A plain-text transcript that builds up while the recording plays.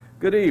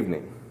Good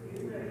evening.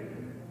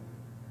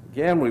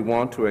 Again, we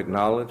want to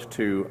acknowledge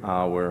to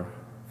our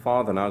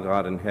Father and our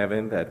God in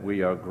heaven that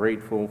we are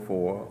grateful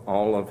for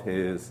all of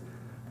his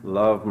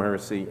love,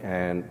 mercy,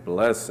 and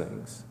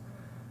blessings.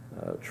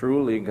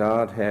 Truly,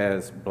 God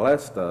has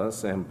blessed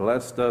us and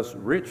blessed us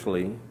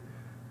richly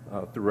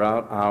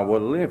throughout our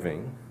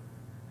living.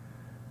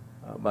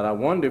 But I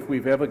wonder if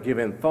we've ever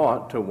given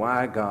thought to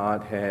why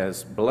God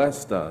has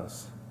blessed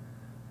us.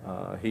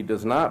 He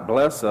does not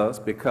bless us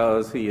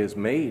because he is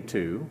made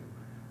to.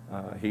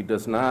 He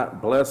does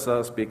not bless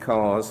us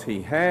because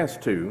he has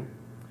to.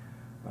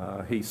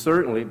 He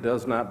certainly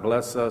does not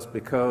bless us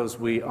because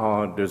we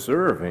are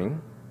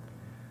deserving.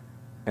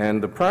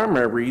 And the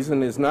primary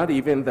reason is not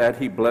even that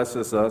he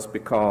blesses us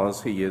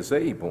because he is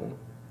able.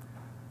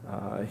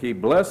 He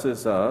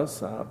blesses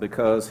us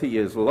because he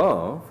is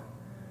love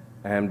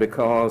and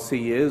because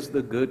he is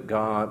the good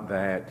God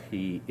that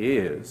he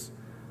is.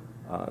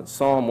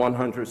 Psalm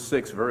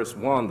 106, verse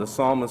 1, the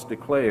psalmist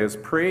declares,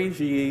 "Praise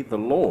ye the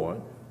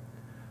Lord,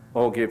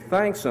 O give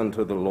thanks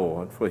unto the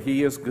Lord, for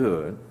he is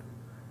good,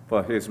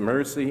 for his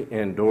mercy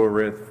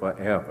endureth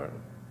forever."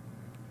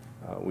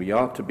 We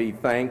ought to be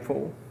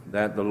thankful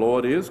that the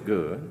Lord is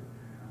good.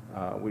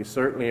 We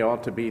certainly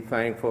ought to be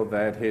thankful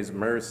that his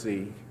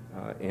mercy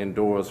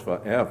endures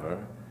forever.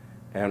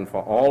 And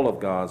for all of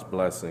God's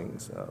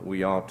blessings,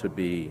 we ought to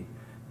be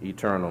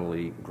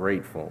eternally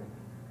grateful.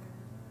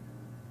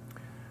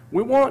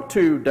 We want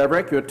to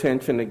direct your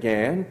attention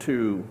again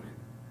to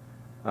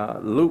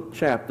Luke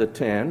chapter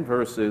 10,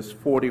 verses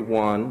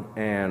 41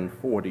 and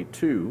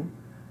 42,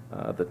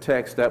 the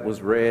text that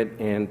was read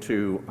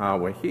into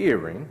our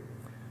hearing.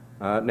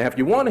 Now, if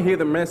you want to hear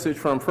the message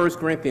from 1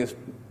 Corinthians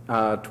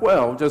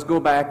 12, just go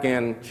back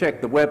and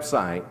check the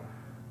website.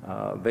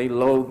 They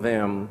load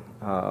them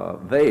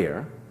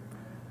there.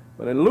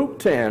 But in Luke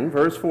 10,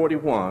 verse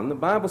 41, the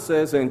Bible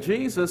says, "And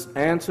Jesus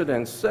answered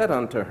and said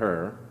unto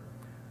her,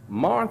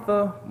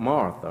 Martha,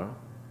 Martha,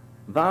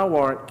 thou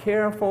art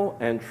careful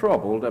and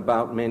troubled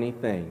about many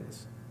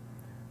things.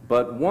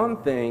 But one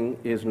thing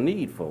is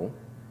needful,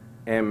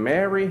 and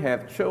Mary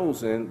hath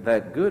chosen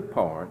that good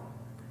part,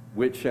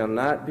 which shall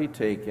not be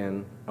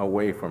taken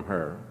away from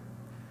her."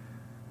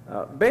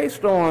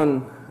 Based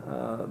on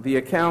the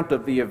account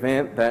of the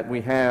event that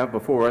we have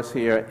before us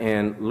here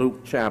in Luke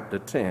chapter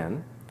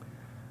 10,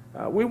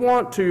 we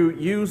want to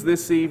use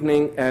this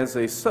evening as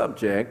a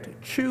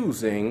subject,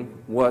 choosing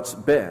what's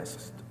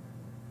best.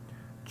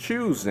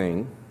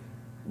 Choosing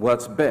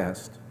what's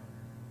best.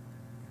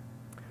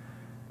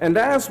 And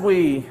as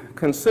we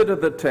consider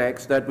the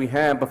text that we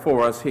have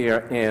before us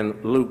here in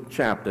Luke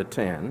chapter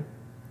 10,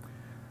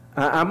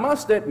 I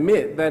must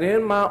admit that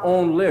in my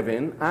own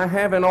living, I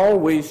haven't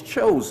always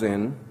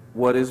chosen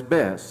what is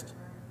best.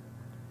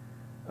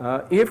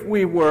 If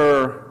we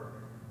were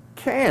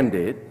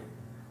candid,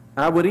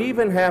 I would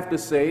even have to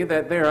say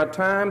that there are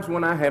times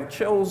when I have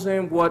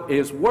chosen what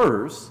is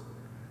worse,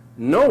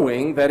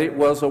 knowing that it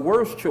was a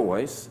worse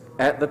choice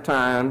at the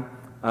time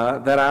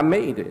that I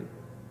made it.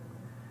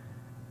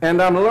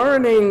 And I'm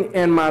learning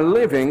in my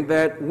living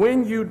that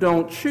when you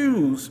don't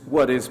choose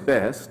what is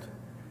best,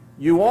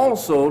 you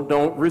also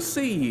don't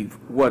receive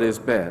what is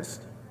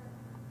best.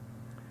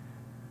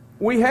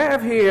 We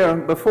have here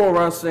before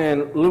us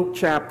in Luke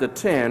chapter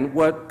 10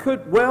 what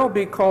could well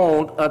be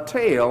called a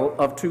tale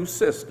of two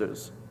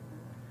sisters.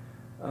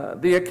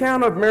 The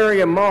account of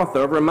Mary and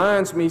Martha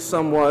reminds me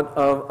somewhat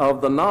of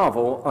the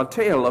novel A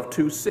Tale of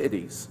Two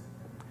Cities.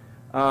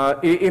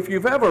 If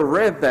you've ever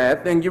read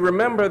that, then you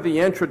remember the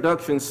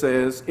introduction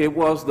says, "It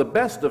was the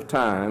best of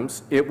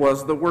times, it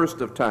was the worst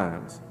of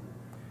times.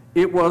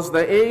 It was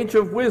the age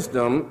of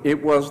wisdom,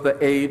 it was the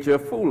age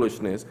of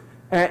foolishness."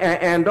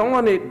 And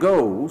on it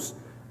goes,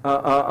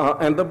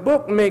 and the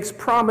book makes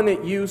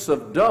prominent use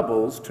of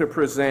doubles to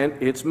present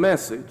its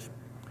message.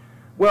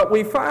 Well,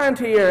 we find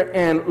here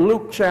in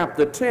Luke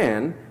chapter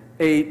 10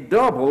 a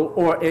double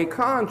or a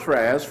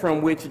contrast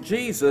from which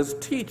Jesus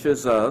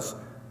teaches us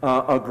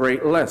a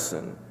great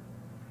lesson.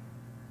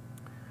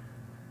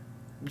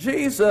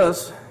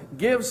 Jesus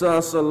gives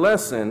us a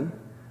lesson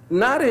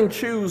not in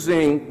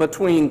choosing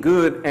between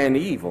good and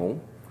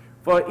evil,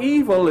 for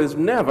evil is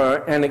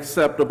never an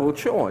acceptable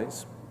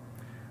choice.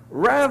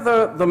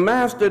 Rather, the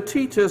Master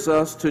teaches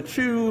us to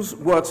choose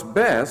what's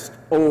best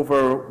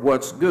over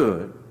what's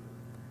good.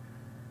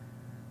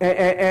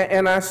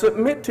 And I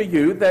submit to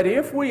you that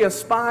if we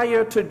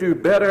aspire to do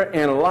better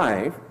in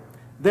life,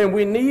 then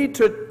we need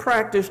to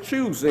practice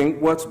choosing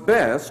what's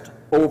best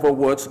over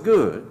what's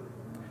good.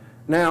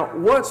 Now,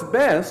 what's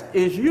best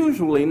is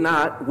usually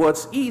not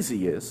what's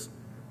easiest,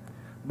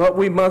 but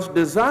we must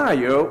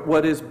desire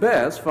what is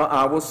best for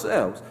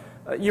ourselves.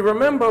 You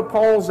remember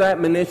Paul's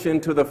admonition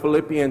to the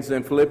Philippians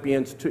in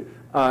Philippians 2,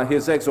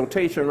 his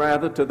exhortation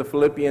rather to the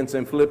Philippians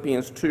in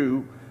Philippians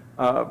 2,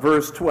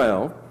 verse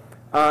 12.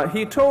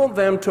 He told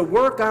them to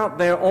work out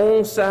their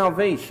own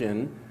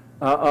salvation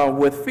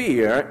with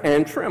fear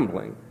and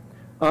trembling.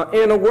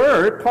 In a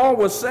word, Paul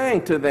was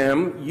saying to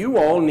them, you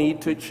all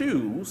need to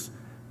choose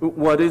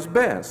what is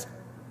best.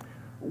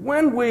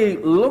 When we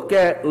look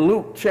at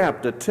Luke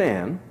chapter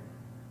 10,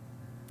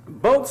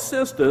 both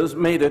sisters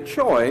made a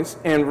choice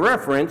in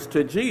reference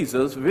to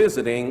Jesus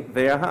visiting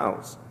their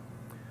house.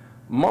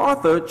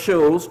 Martha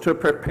chose to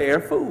prepare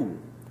food,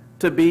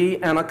 to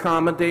be an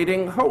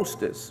accommodating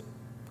hostess,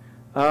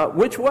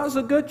 which was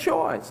a good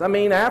choice. I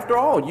mean, after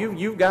all,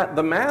 you've got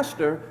the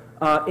master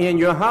in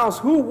your house.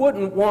 Who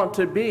wouldn't want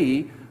to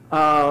be,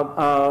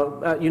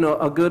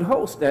 a good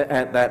host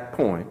at that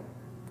point?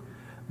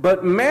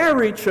 But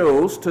Mary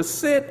chose to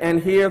sit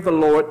and hear the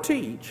Lord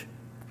teach,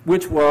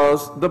 which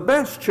was the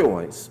best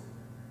choice.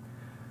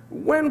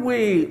 When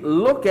we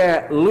look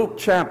at Luke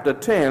chapter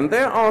 10,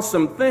 there are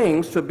some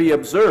things to be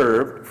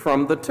observed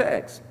from the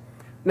text.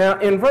 Now,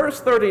 in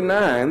verse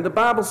 39, the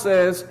Bible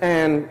says,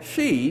 "And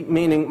she,"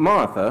 meaning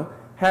Martha,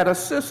 "had a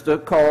sister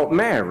called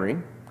Mary,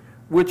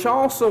 which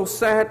also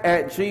sat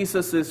at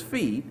Jesus'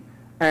 feet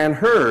and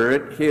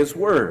heard his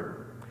word."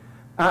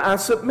 I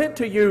submit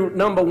to you,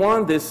 number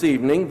one, this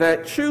evening,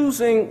 that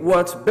choosing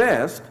what's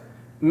best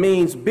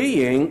means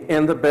being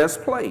in the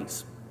best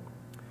place.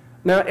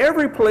 Now,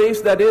 every place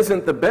that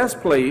isn't the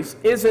best place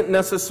isn't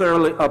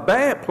necessarily a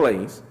bad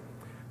place,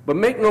 but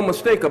make no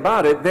mistake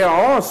about it, there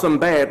are some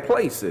bad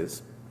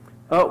places.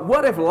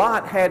 What if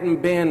Lot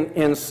hadn't been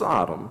in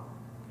Sodom?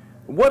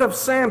 What if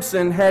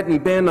Samson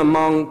hadn't been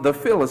among the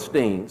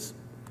Philistines?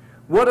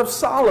 What if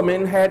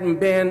Solomon hadn't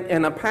been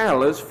in a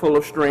palace full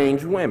of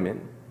strange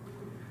women?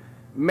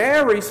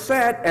 Mary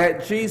sat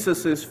at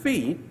Jesus'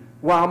 feet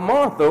while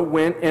Martha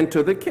went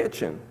into the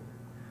kitchen.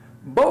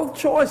 Both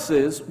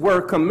choices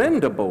were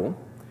commendable,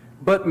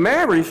 but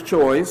Mary's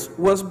choice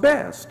was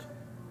best.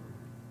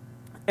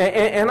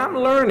 And I'm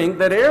learning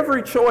that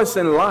every choice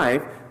in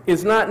life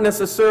is not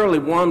necessarily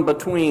one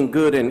between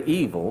good and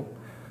evil.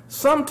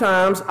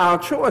 Sometimes our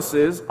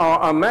choices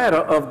are a matter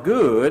of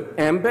good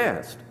and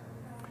best.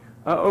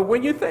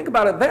 When you think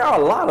about it, there are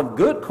a lot of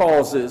good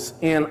causes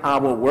in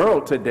our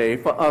world today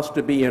for us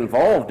to be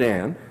involved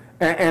in.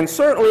 And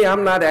certainly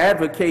I'm not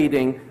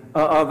advocating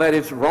that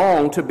it's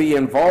wrong to be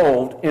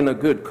involved in a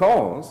good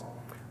cause.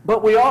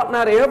 But we ought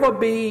not ever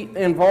be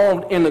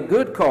involved in a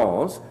good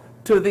cause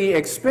to the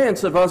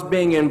expense of us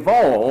being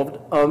involved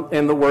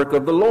in the work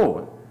of the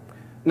Lord.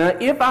 Now,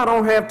 if I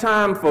don't have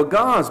time for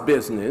God's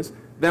business,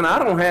 then I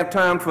don't have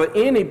time for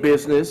any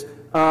business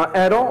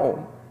at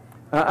all.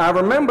 I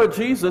remember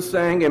Jesus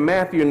saying in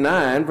Matthew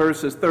 9,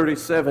 verses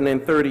 37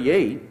 and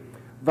 38,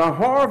 "The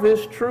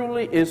harvest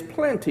truly is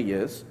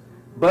plenteous,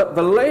 but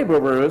the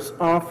laborers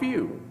are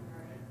few.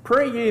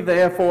 Pray ye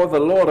therefore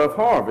the Lord of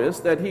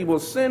harvest, that he will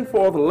send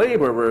forth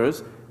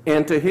laborers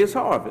into his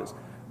harvest."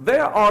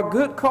 There are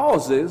good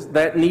causes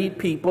that need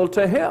people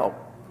to help,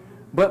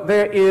 but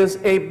there is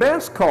a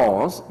best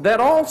cause that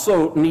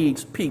also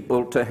needs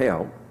people to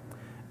help.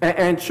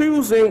 And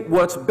choosing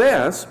what's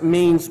best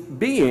means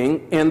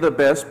being in the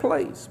best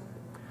place.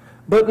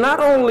 But not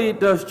only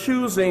does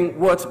choosing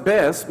what's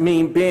best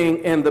mean being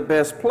in the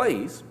best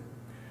place,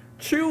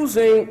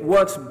 choosing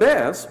what's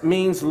best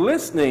means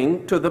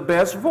listening to the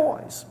best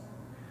voice.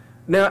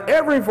 Now,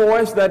 every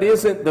voice that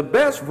isn't the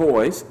best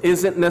voice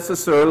isn't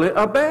necessarily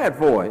a bad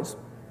voice.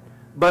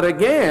 But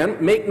again,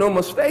 make no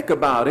mistake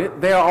about it,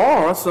 there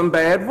are some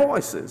bad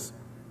voices.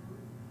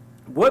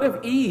 What if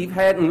Eve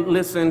hadn't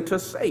listened to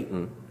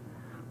Satan?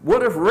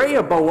 What if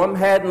Rehoboam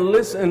hadn't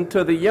listened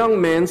to the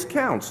young men's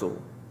counsel?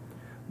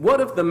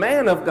 What if the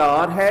man of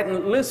God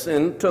hadn't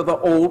listened to the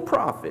old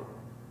prophet?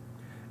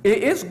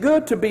 It's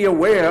good to be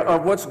aware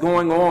of what's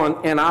going on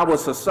in our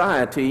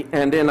society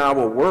and in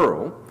our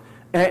world.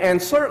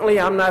 And certainly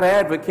I'm not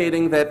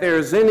advocating that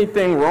there's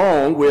anything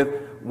wrong with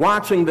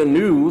watching the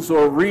news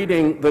or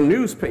reading the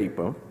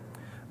newspaper.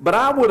 But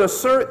I would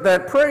assert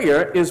that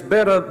prayer is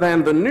better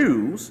than the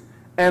news,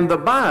 and the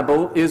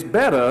Bible is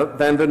better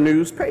than the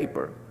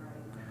newspaper.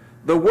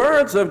 The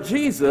words of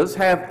Jesus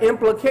have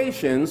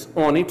implications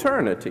on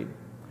eternity.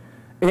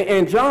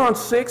 In John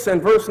 6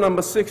 and verse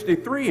number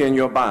 63 in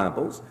your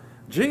Bibles,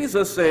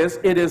 Jesus says,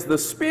 "It is the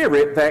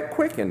Spirit that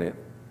quickeneth,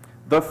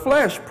 the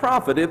flesh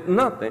profiteth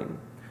nothing.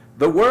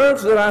 The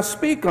words that I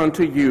speak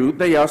unto you,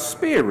 they are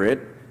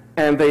spirit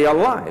and they are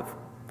life."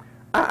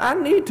 I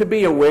need to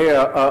be aware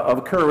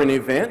of current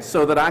events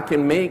so that I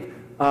can make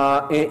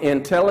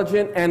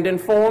intelligent and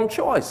informed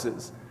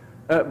choices.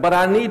 But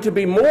I need to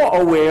be more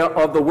aware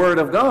of the Word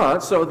of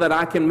God so that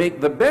I can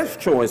make the best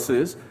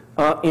choices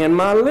in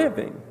my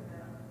living.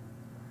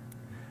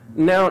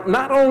 Now,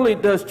 not only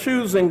does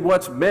choosing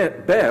what's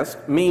best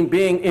mean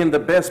being in the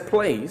best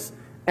place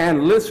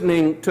and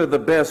listening to the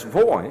best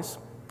voice,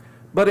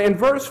 but in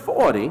verse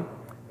 40,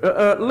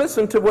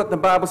 listen to what the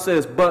Bible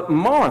says. "But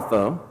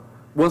Martha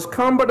was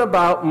cumbered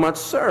about much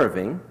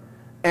serving,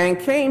 and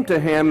came to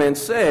him and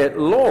said,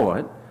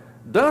 Lord,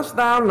 dost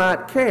thou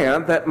not care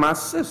that my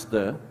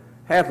sister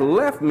hath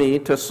left me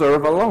to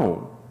serve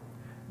alone?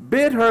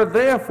 Bid her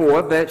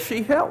therefore that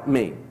she help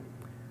me."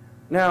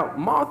 Now,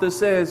 Martha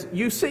says,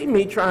 you see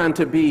me trying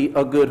to be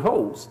a good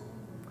host,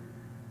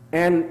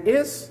 and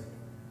it's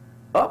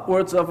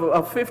upwards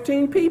of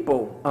 15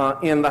 people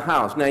in the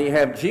house. Now, you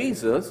have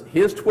Jesus,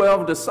 his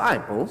 12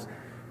 disciples,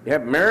 you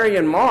have Mary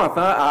and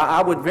Martha.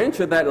 I would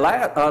venture that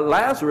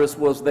Lazarus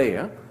was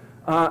there.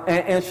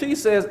 And she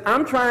says,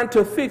 I'm trying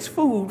to fix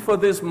food for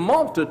this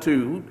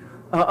multitude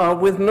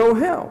with no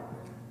help.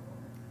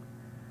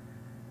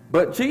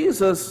 But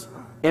Jesus,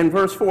 in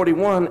verse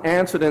 41,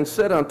 answered and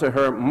said unto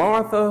her,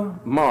 Martha,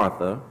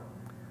 Martha,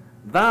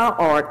 thou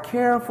art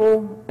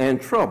careful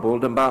and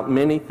troubled about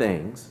many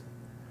things,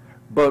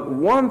 but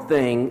one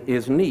thing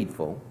is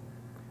needful,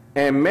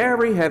 and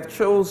Mary hath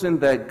chosen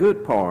that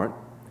good part,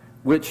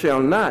 which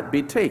shall not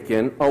be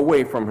taken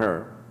away from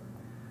her.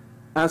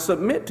 I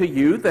submit to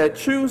you that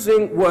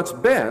choosing what's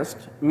best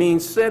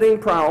means setting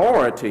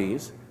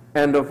priorities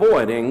and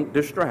avoiding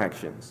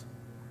distractions.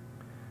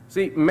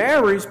 See,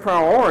 Mary's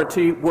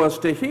priority was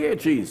to hear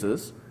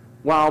Jesus,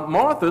 while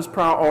Martha's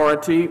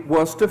priority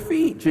was to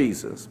feed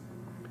Jesus.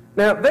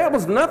 Now, there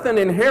was nothing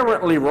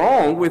inherently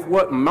wrong with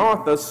what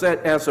Martha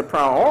set as a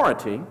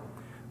priority,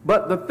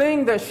 but the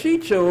thing that she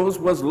chose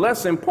was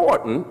less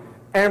important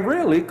and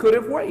really could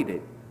have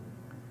waited.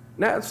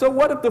 Now, so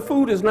what if the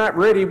food is not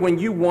ready when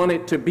you want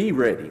it to be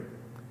ready?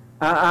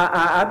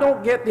 I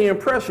don't get the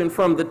impression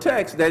from the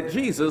text that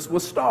Jesus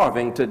was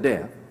starving to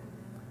death,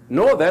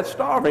 nor that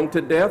starving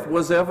to death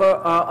was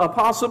ever a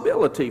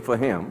possibility for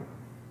him.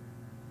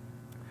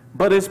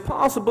 But it's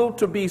possible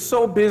to be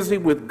so busy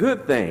with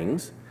good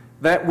things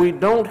that we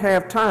don't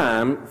have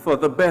time for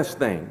the best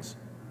things.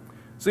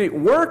 See,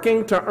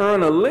 working to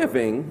earn a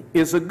living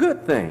is a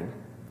good thing,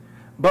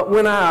 but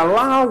when I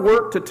allow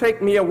work to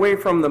take me away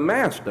from the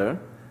master,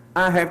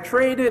 I have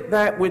traded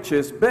that which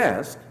is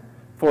best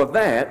for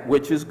that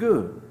which is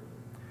good.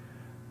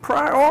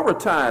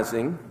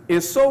 Prioritizing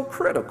is so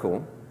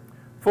critical,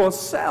 for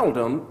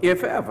seldom,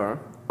 if ever,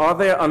 are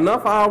there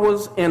enough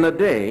hours in a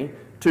day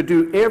to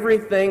do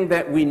everything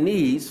that we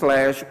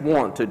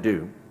need/want to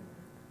do.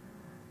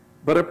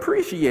 But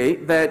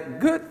appreciate that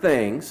good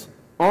things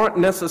aren't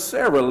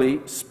necessarily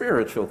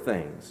spiritual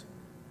things.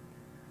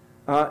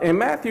 In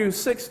Matthew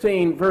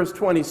 16, verse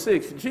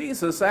 26,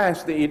 Jesus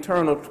asked the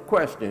eternal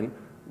question,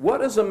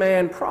 what is a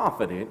man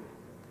profited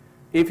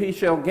if he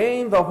shall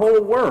gain the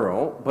whole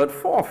world but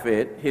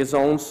forfeit his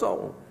own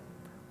soul?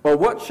 Or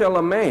what shall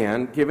a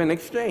man give in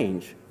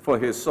exchange for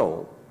his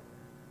soul?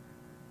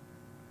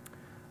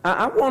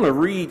 I want to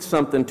read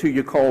something to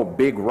you called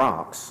Big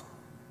Rocks.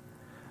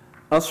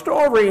 A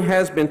story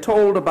has been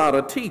told about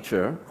a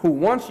teacher who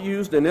once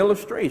used an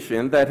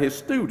illustration that his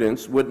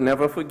students would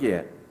never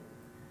forget.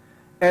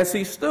 As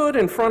he stood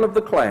in front of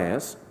the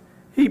class,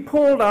 he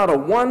pulled out a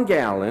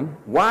 1-gallon,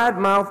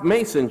 wide-mouthed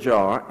mason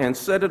jar and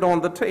set it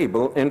on the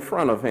table in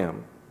front of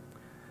him.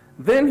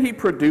 Then he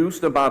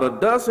produced about a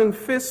dozen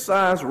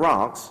fist-sized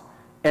rocks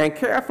and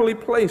carefully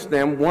placed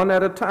them one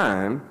at a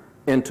time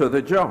into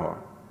the jar.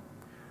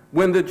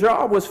 When the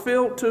jar was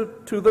filled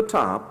to the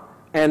top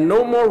and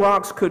no more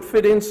rocks could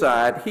fit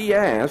inside, he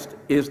asked,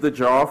 is the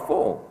jar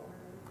full?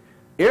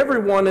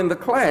 Everyone in the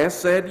class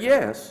said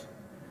yes,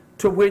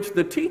 to which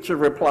the teacher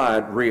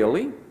replied,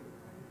 really?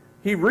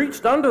 He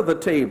reached under the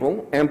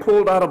table and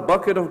pulled out a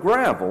bucket of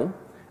gravel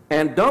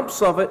and dumped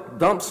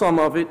some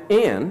of it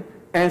in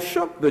and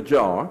shook the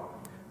jar,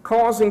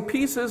 causing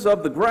pieces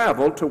of the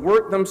gravel to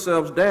work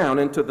themselves down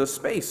into the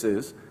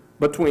spaces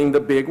between the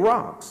big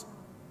rocks.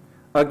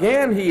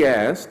 Again he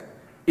asked,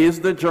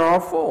 is the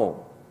jar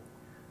full?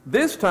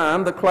 This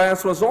time the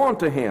class was on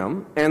to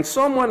him, and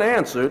someone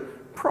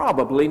answered,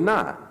 probably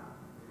not.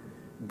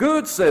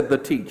 Good, said the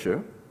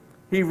teacher.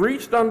 He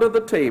reached under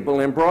the table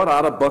and brought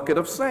out a bucket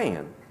of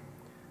sand.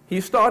 He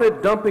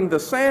started dumping the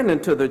sand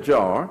into the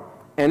jar,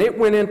 and it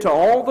went into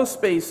all the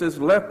spaces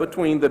left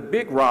between the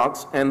big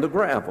rocks and the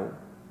gravel.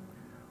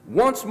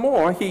 Once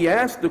more, he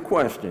asked the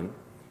question,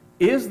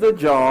 is the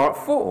jar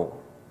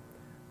full?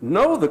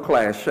 No, the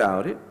class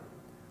shouted.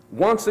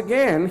 Once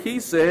again, he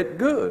said,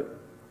 good.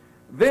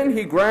 Then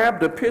he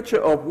grabbed a pitcher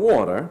of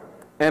water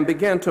and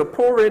began to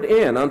pour it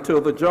in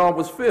until the jar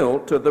was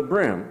filled to the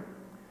brim.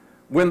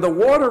 When the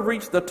water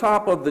reached the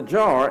top of the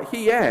jar,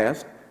 he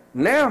asked,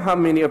 now how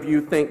many of you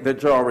think the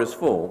jar is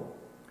full?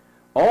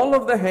 All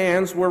of the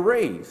hands were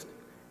raised.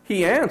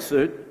 He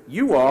answered,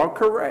 you are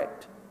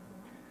correct.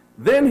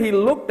 Then he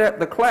looked at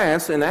the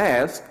class and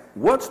asked,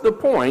 what's the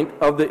point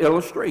of the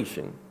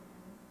illustration?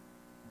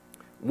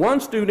 One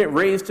student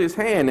raised his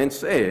hand and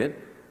said,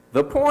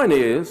 the point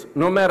is,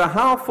 no matter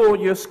how full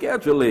your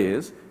schedule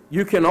is,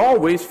 you can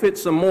always fit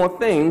some more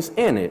things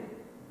in it.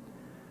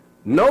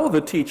 No,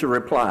 the teacher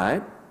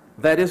replied,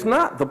 that is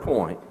not the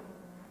point.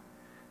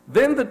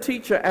 Then the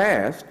teacher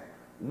asked,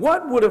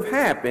 what would have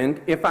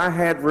happened if I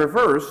had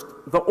reversed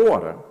the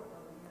order?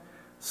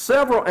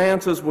 Several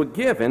answers were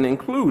given,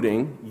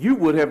 including, you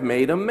would have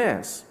made a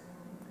mess.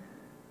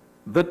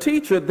 The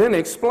teacher then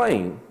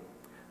explained,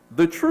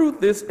 the truth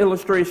this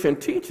illustration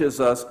teaches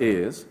us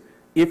is,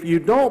 if you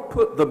don't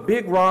put the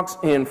big rocks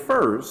in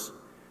first,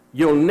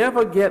 you'll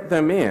never get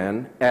them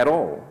in at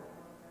all.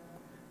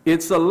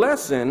 It's a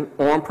lesson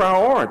on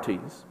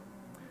priorities.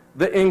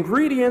 The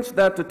ingredients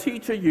that the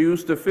teacher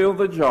used to fill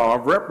the jar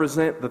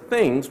represent the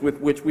things with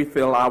which we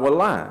fill our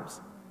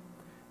lives.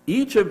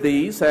 Each of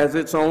these has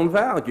its own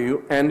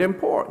value and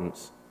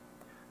importance.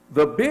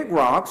 The big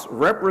rocks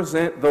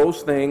represent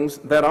those things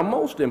that are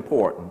most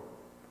important,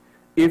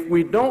 If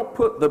we don't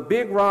put the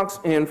big rocks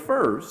in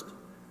first,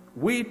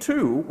 we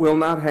too will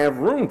not have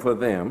room for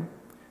them,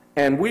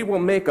 and we will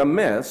make a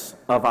mess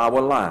of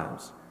our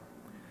lives.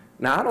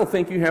 Now, I don't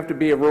think you have to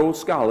be a Rhodes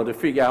Scholar to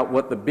figure out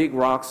what the big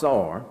rocks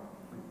are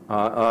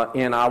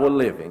in our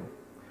living.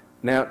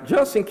 Now,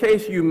 just in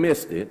case you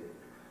missed it,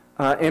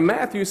 in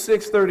Matthew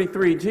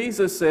 6:33,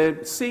 Jesus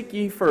said, "Seek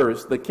ye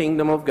first the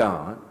kingdom of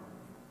God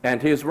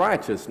and his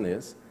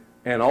righteousness,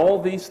 and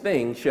all these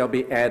things shall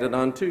be added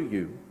unto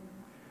you."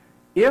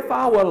 If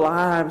our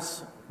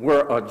lives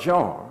were a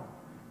jar,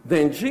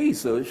 then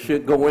Jesus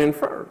should go in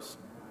first.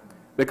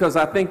 Because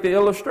I think the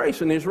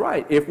illustration is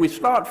right. If we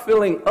start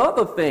filling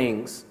other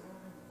things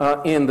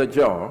in the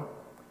jar,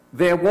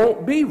 there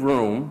won't be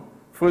room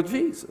for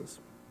Jesus.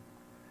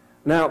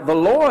 Now, the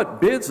Lord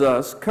bids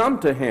us come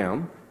to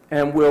him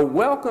and will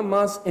welcome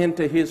us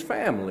into his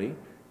family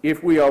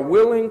if we are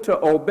willing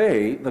to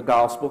obey the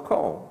gospel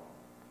call.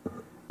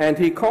 And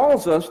he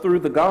calls us through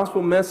the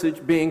gospel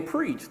message being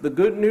preached, the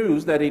good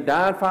news that he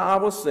died for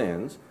our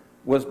sins,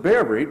 was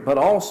buried, but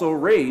also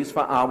raised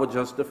for our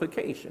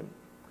justification.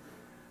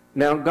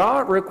 Now,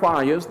 God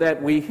requires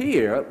that we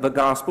hear the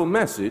gospel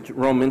message,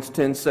 Romans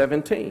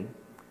 10:17.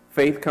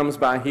 Faith comes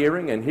by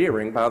hearing, and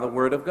hearing by the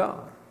word of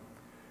God.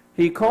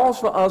 He calls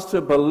for us to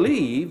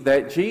believe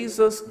that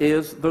Jesus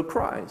is the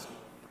Christ.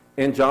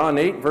 In John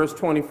 8, verse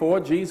 24,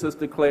 Jesus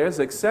declares,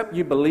 "Except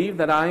you believe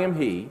that I am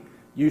he,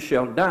 you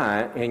shall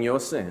die in your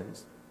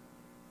sins."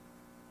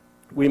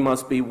 We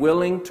must be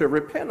willing to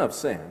repent of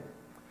sin,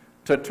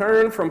 to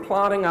turn from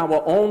plotting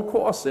our own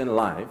course in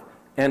life,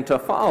 and to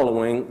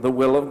following the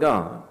will of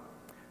God.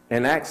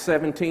 In Acts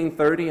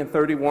 17:30 and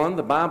 31,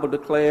 the Bible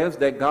declares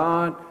that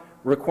God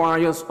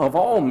requires of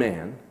all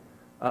men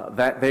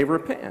that they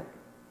repent.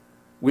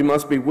 We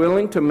must be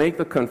willing to make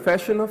the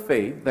confession of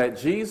faith that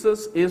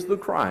Jesus is the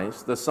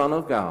Christ, the Son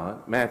of God,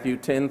 Matthew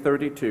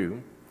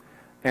 10:32,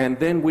 and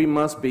then we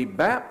must be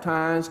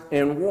baptized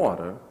in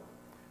water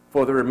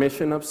for the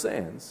remission of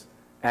sins,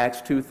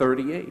 Acts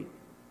 2:38.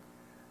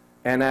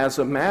 And as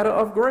a matter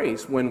of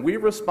grace, when we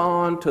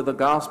respond to the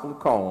gospel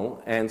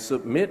call and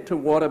submit to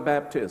water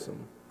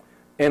baptism,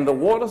 in the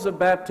waters of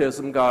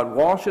baptism, God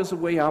washes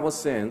away our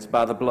sins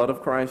by the blood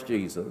of Christ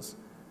Jesus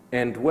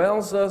and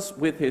dwells us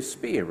with his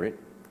Spirit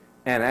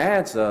and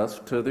adds us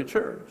to the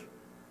church.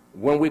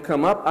 When we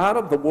come up out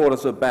of the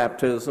waters of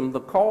baptism, the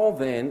call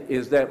then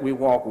is that we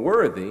walk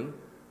worthy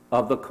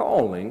of the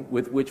calling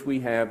with which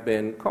we have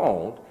been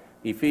called,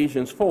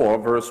 Ephesians 4,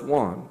 verse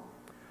 1.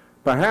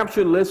 Perhaps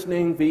you're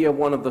listening via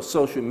one of the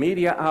social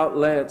media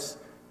outlets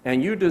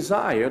and you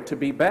desire to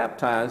be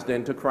baptized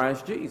into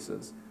Christ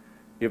Jesus.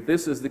 If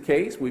this is the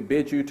case, we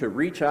bid you to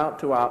reach out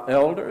to our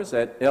elders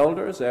at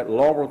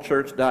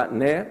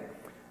laurelchurch.net,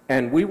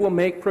 and we will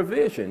make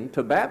provision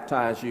to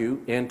baptize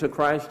you into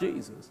Christ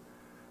Jesus.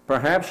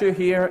 Perhaps you're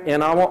here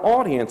in our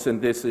audience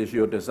and this is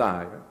your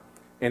desire.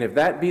 And if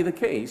that be the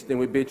case, then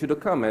we bid you to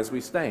come as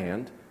we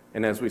stand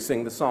and as we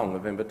sing the song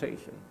of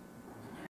invitation.